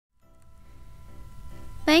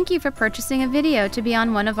Thank you for purchasing a video to be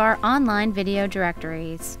on one of our online video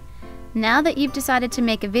directories. Now that you've decided to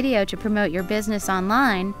make a video to promote your business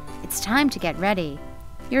online, it's time to get ready.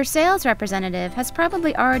 Your sales representative has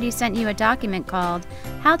probably already sent you a document called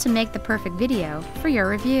How to Make the Perfect Video for your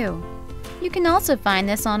review. You can also find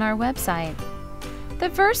this on our website. The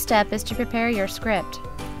first step is to prepare your script.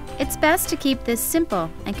 It's best to keep this simple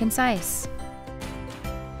and concise.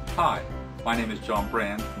 Hi, my name is John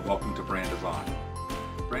Brand, and welcome to Brand Design.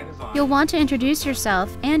 You'll want to introduce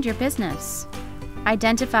yourself and your business.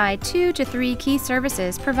 Identify 2 to 3 key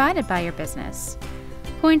services provided by your business.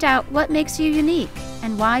 Point out what makes you unique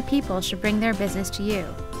and why people should bring their business to you.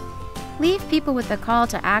 Leave people with a call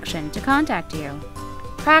to action to contact you.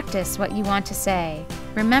 Practice what you want to say.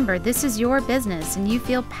 Remember, this is your business and you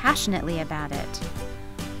feel passionately about it.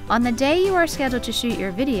 On the day you are scheduled to shoot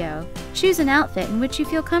your video, choose an outfit in which you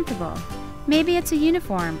feel comfortable. Maybe it's a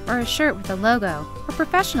uniform or a shirt with a logo or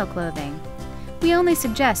professional clothing. We only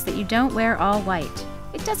suggest that you don't wear all white.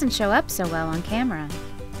 It doesn't show up so well on camera.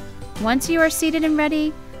 Once you are seated and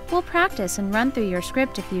ready, we'll practice and run through your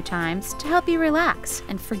script a few times to help you relax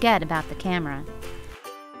and forget about the camera.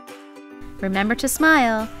 Remember to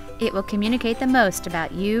smile. It will communicate the most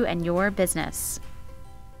about you and your business.